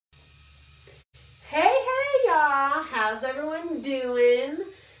How's everyone doing?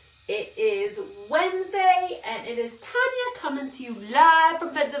 It is Wednesday and it is Tanya coming to you live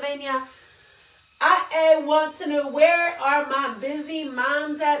from Pennsylvania. I want to know, where are my busy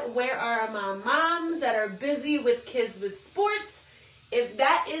moms at? Where are my moms that are busy with kids with sports? If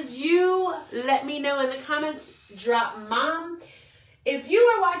that is you, let me know in the comments. Drop mom. If you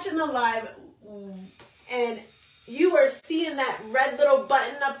are watching the live and you are seeing that red little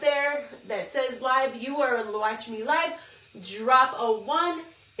button up there that says live, you are watching me live, drop a 1.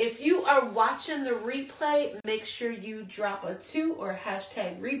 If you are watching the replay, make sure you drop a 2 or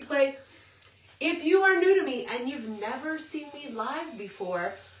hashtag replay. If you are new to me and you've never seen me live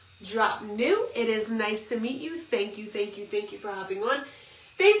before, drop new. It is nice to meet you. Thank you for hopping on.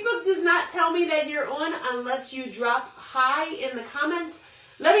 Facebook does not tell me that you're on unless you drop hi in the comments.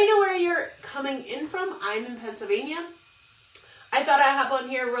 Let me know where you're coming in from. I'm in Pennsylvania. I thought I'd hop on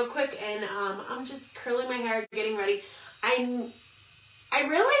here real quick, and I'm just curling my hair, getting ready. I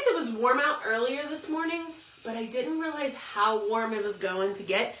realized it was warm out earlier this morning, but I didn't realize how warm it was going to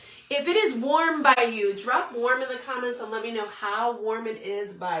get. If it is warm by you, drop warm in the comments and let me know how warm it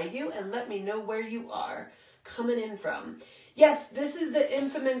is by you, and let me know where you are coming in from. Yes, this is the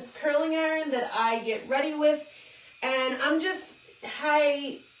infamous curling iron that I get ready with, and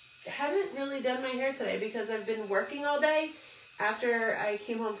I haven't really done my hair today because I've been working all day. After I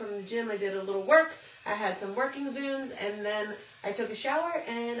came home from the gym, I did a little work. I had some working Zooms, and then I took a shower,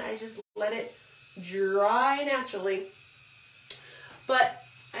 and I just let it dry naturally. But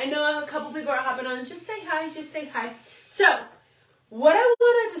I know a couple people are hopping on. Just say hi, just say hi. So, what I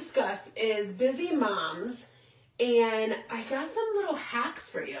want to discuss is busy moms, and I got some little hacks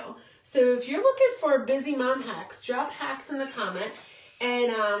for you. So if you're looking for busy mom hacks, drop hacks in the comment,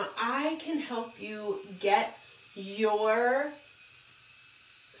 and I can help you get your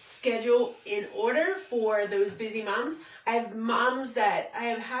schedule in order for those busy moms. I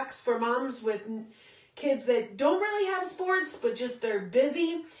have hacks for moms with kids that don't really have sports, but just they're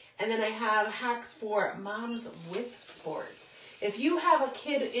busy. And then I have hacks for moms with sports. If you have a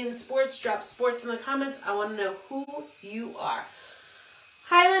kid in sports, drop sports in the comments. I want to know who you are.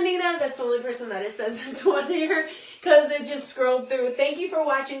 Hi, Lenina. That's the only person that it says it's on here because it just scrolled through. Thank you for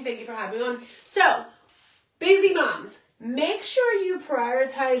watching. Thank you for having on. So, busy moms, make sure you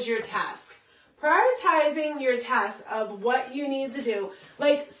prioritize your task. Prioritizing your task of what you need to do.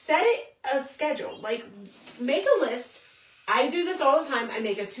 Like, set a schedule. Like, make a list. I do this all the time. I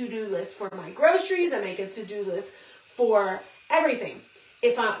make a to-do list for my groceries. I make a to-do list for everything.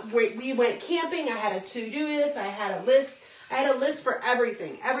 If we went camping, I had a to-do list. I had a list. I had a list for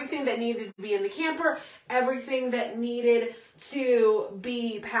everything. Everything that needed to be in the camper. Everything that needed to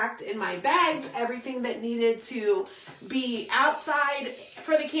be packed in my bags. Everything that needed to be outside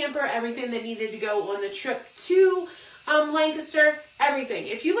for the camper. Everything that needed to go on the trip to Lancaster. Everything.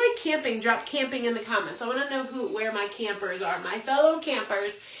 If you like camping, drop camping in the comments. I want to know where my campers are, my fellow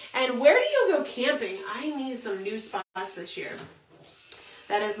campers. And where do you go camping? I need some new spots this year.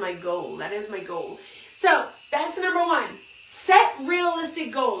 That is my goal. That is my goal. So that's number 1. Set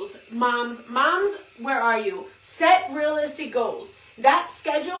realistic goals. Moms, where are you? Set realistic goals. That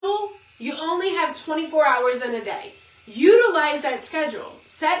schedule, you only have 24 hours in a day. Utilize that schedule.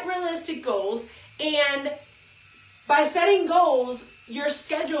 Set realistic goals, and by setting goals, your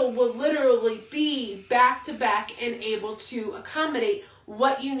schedule will literally be back to back and able to accommodate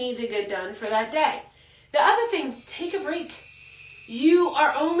what you need to get done for that day. The other thing, take a break. You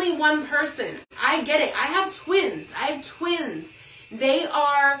are only one person. I get it. I have twins. They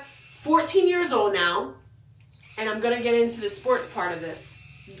are 14 years old now, and I'm going to get into the sports part of this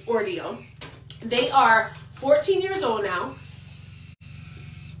ordeal. They are 14 years old now.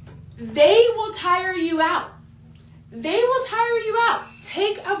 They will tire you out.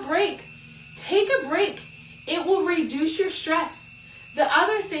 Take a break. It will reduce your stress. The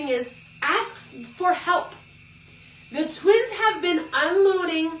other thing is, ask for help. The twins have been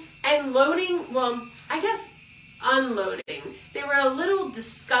unloading and loading, well, I guess unloading. They were a little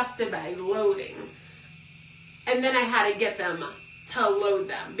disgusted by loading. And then I had to get them to load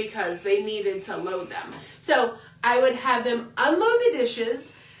them because they needed to load them. So I would have them unload the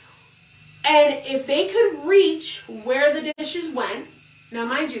dishes, and if they could reach where the dishes went, now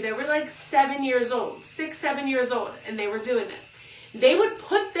mind you, they were like 7 years old, 6, 7 years old, and they were doing this. They would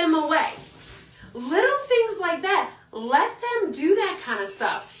put them away. Little things like that. Let them do that kind of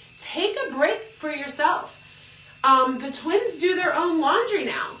stuff. Take a break for yourself. The twins do their own laundry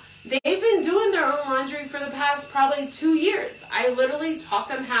now. They've been doing their own laundry for the past probably 2 years. I literally taught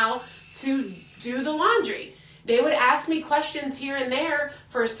them how to do the laundry. They would ask me questions here and there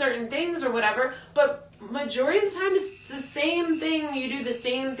for certain things or whatever, but majority of the time it's the same thing. You do the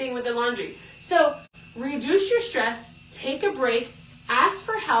same thing with the laundry. So reduce your stress, take a break, ask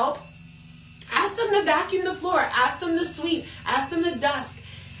for help, ask them to vacuum the floor, ask them to sweep, ask them to dust,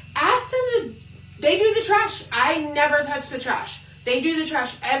 ask them to, they do the trash. I never touch the trash. They do the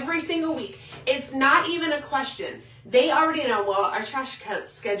trash every single week. It's not even a question. They already know, well, our trash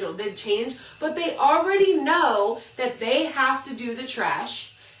schedule did change, but they already know that they have to do the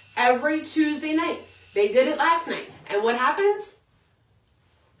trash every Tuesday night. They did it last night. And what happens?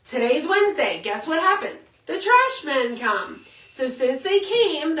 Today's Wednesday. Guess what happened? The trash men come. So since they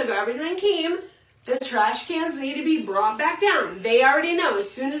came, the garbage men came, the trash cans need to be brought back down. They already know as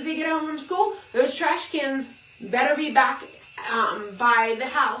soon as they get home from school, those trash cans better be back by the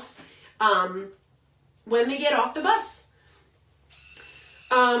house when they get off the bus.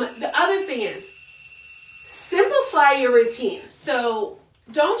 The other thing is, simplify your routine. So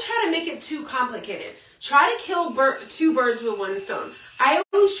don't try to make it too complicated. Try to kill two birds with one stone. I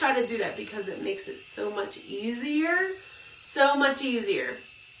always try to do that because it makes it so much easier. So much easier.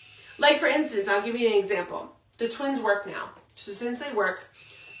 Like for instance, I'll give you an example. The twins work now. So since they work,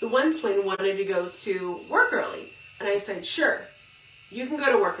 the one twin wanted to go to work early. And I said, sure, you can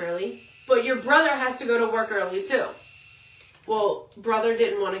go to work early, but your brother has to go to work early too. Well, brother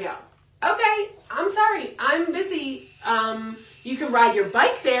didn't want to go. Okay, I'm sorry, I'm busy. You can ride your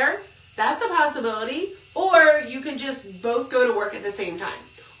bike there. That's a possibility. Or you can just both go to work at the same time.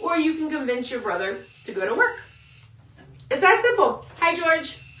 Or you can convince your brother to go to work. It's that simple. Hi,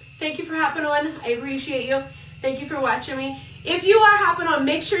 George. Thank you for hopping on. I appreciate you. Thank you for watching me. If you are hopping on,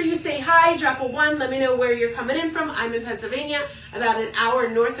 make sure you say hi, drop a 1, let me know where you're coming in from. I'm in Pennsylvania, about an hour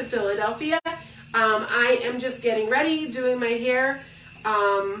north of Philadelphia. I am just getting ready, doing my hair,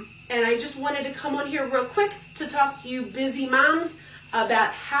 and I just wanted to come on here real quick to talk to you busy moms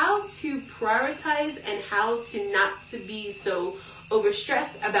about how to prioritize and how to not to be so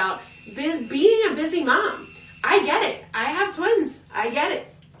overstressed about being a busy mom. I get it. I have twins. I get it.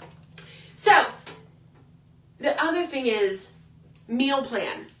 So, the other thing is meal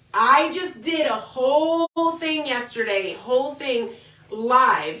plan. I just did a whole thing yesterday, whole thing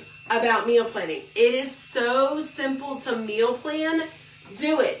live about meal planning. It is so simple to meal plan.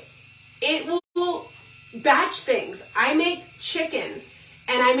 Do it. It will batch things. I make chicken,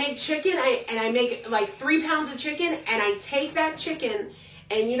 and I make like 3 pounds of chicken, and I take that chicken,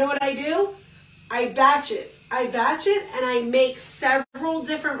 and you know what I do? I batch it. And I make several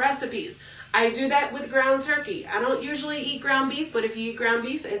different recipes. I do that with ground turkey. I don't usually eat ground beef, but if you eat ground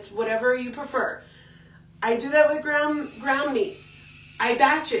beef, it's whatever you prefer. I do that with ground meat. I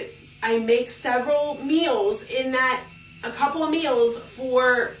batch it. I make several meals in that, a couple of meals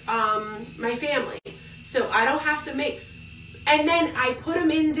for my family. So I don't have to make, and then I put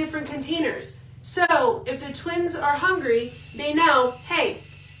them in different containers. So if the twins are hungry, they know, hey,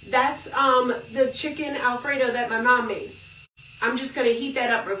 that's the chicken Alfredo that my mom made. I'm just going to heat that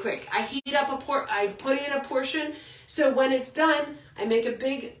up real quick. I heat up I put in a portion. So when it's done, I make a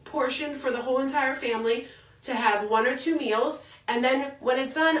big portion for the whole entire family to have 1 or 2 meals. And then when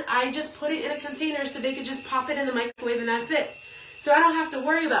it's done, I just put it in a container so they could just pop it in the microwave and that's it. So I don't have to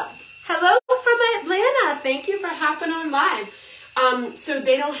worry about it. Hello from Atlanta. Thank you for hopping on live. So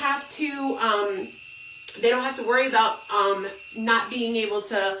they don't have to worry about not being able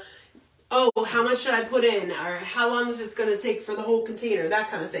to, oh, how much should I put in? Or how long is this going to take for the whole container? That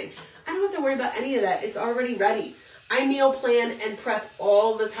kind of thing. I don't have to worry about any of that. It's already ready. I meal plan and prep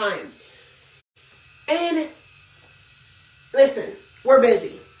all the time. And listen, we're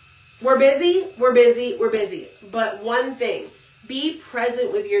busy. We're busy. But one thing, be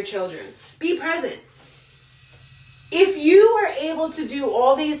present with your children. Be present. If you are able to do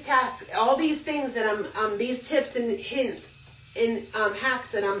all these tasks, all these things that these tips and hints and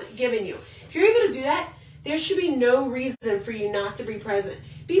hacks that I'm giving you, if you're able to do that, there should be no reason for you not to be present.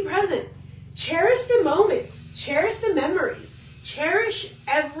 Be present. Cherish the moments. Cherish the memories. Cherish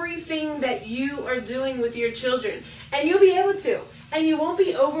everything that you are doing with your children. And you'll be able to. And you won't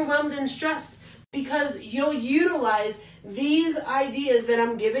be overwhelmed and stressed because you'll utilize these ideas that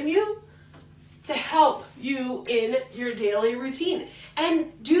I'm giving you to help you in your daily routine.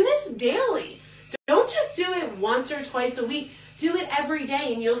 And do this daily. Don't just do it once or twice a week. Do it every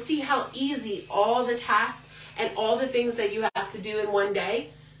day and you'll see how easy all the tasks and all the things that you have to do in one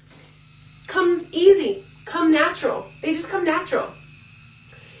day come easy, come natural. They just come natural.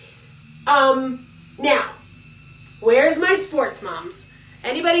 Now, where's my sports moms?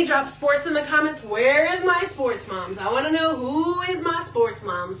 Anybody drop sports in the comments? Where is my sports moms? I want to know who is my sports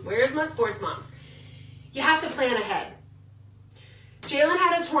moms. Where's my sports moms? You have to plan ahead. Jalen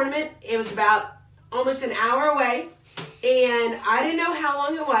had a tournament. It was about almost an hour away, and I didn't know how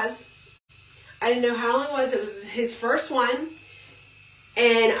long it was. It was his first one.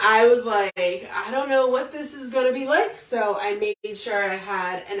 And I was like, I don't know what this is going to be like. So I made sure I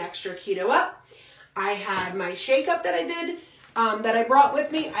had an extra keto up. I had my shake up that I did, that I brought with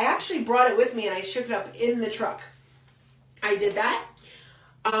me. I actually brought it with me and I shook it up in the truck. I did that.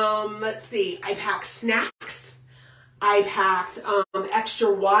 Let's see. I packed snacks. I packed extra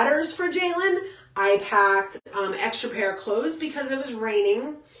waters for Jalen. I packed extra pair of clothes because it was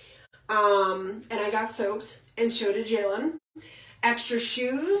raining. And I got soaked, and so did Jalen. Extra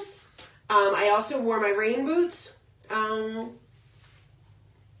shoes. I also wore my rain boots.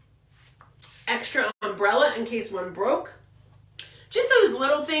 Extra umbrella in case one broke. Just those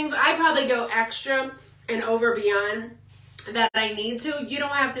little things. I probably go extra and over beyond that I need to. You don't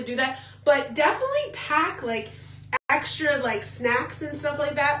have to do that. But definitely pack like extra like snacks and stuff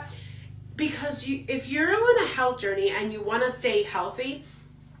like that. Because if you're on a health journey and you want to stay healthy,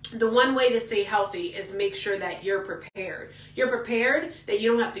 the one way to stay healthy is make sure that you're prepared. You're prepared that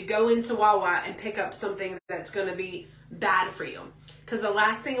you don't have to go into Wawa and pick up something that's going to be bad for you. Because the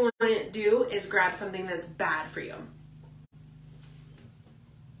last thing I want to do is grab something that's bad for you.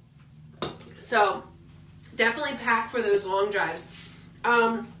 So definitely pack for those long drives.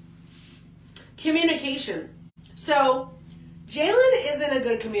 Communication. So Jalen isn't a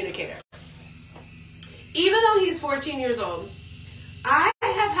good communicator. Even though he's 14 years old, I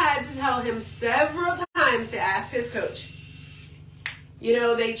have had to tell him several times to ask his coach. You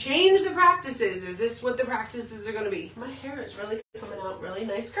know, they changed the practices. Is this what the practices are going to be? My hair is really coming out really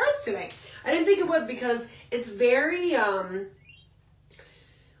nice curls today. I didn't think it would because it's very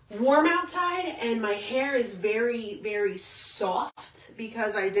warm outside and my hair is very, very soft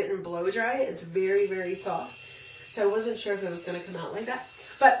because I didn't blow dry. It's very, very soft. So I wasn't sure if it was going to come out like that.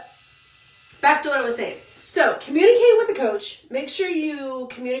 But back to what I was saying. So communicate with the coach. Make sure you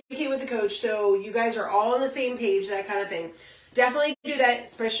communicate with the coach so you guys are all on the same page, that kind of thing. Definitely do that,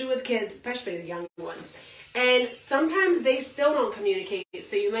 especially with kids, especially the young ones. And sometimes they still don't communicate,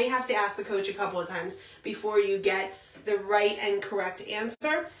 so you may have to ask the coach a couple of times before you get the right and correct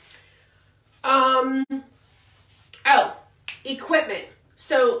answer. Equipment.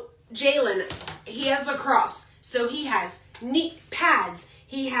 So Jalen, he has lacrosse, so he has knee pads.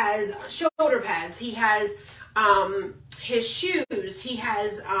 He has shoulder pads. He has his shoes. He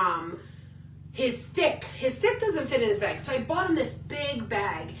has his stick. His stick doesn't fit in his bag. So I bought him this big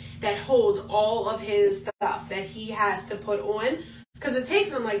bag that holds all of his stuff that he has to put on because it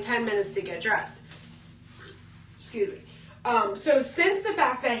takes him like 10 minutes to get dressed. Excuse me. So since the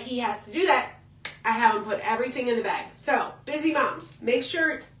fact that he has to do that, I have him put everything in the bag. So busy moms, make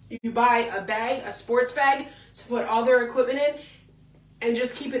sure you buy a bag, a sports bag, to put all their equipment in. And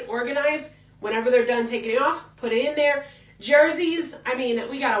just keep it organized. Whenever they're done taking it off, put it in there. Jerseys, I mean,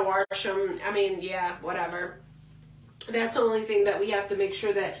 we gotta wash them. I mean, yeah, whatever. That's the only thing that we have to make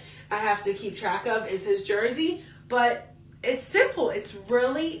sure that I have to keep track of is his jersey. But it's simple. It's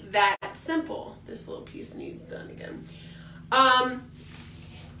really that simple. This little piece needs done again.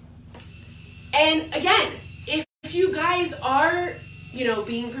 And again, if you guys are, you know,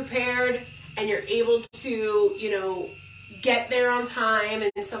 being prepared and you're able to, you know, get there on time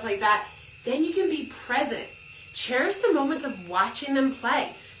and stuff like that, then you can be present. Cherish the moments of watching them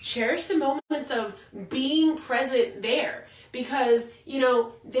play. Cherish the moments of being present there because, you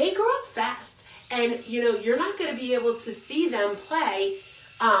know, they grow up fast and, you know, you're not going to be able to see them play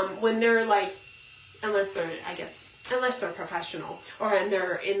when they're like, unless they're professional or and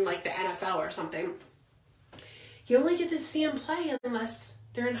they're in like the NFL or something. You only get to see them play unless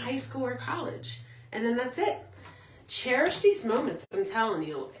they're in high school or college. And then that's it. Cherish these moments. I'm telling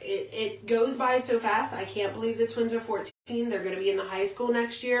you, it goes by so fast. I can't believe the twins are 14. They're going to be in the high school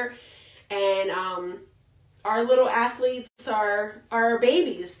next year. And our little athletes are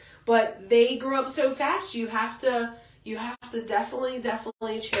babies, but they grow up so fast. You have to definitely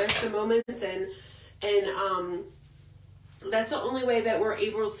cherish the moments and that's the only way that we're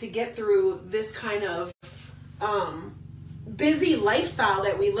able to get through this kind of busy lifestyle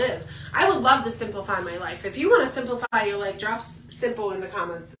that we live. I would love to simplify my life. If you want to simplify your life, drop simple in the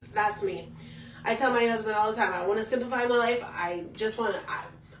comments. That's me. I tell my husband all the time, I want to simplify my life. I just want to,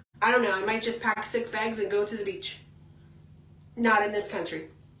 I don't know, I might just pack 6 bags and go to the beach. Not in this country.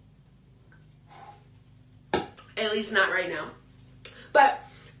 At least not right now. But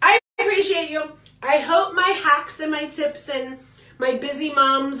I appreciate you. I hope my hacks and my tips and my busy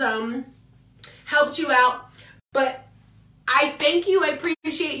moms helped you out. But I thank you. I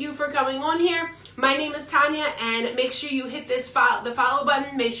appreciate you for coming on here. My name is Tanya, and make sure you hit the follow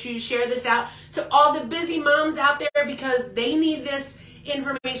button. Make sure you share this out to all the busy moms out there because they need this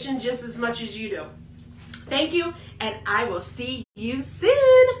information just as much as you do. Thank you, and I will see you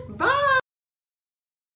soon. Bye.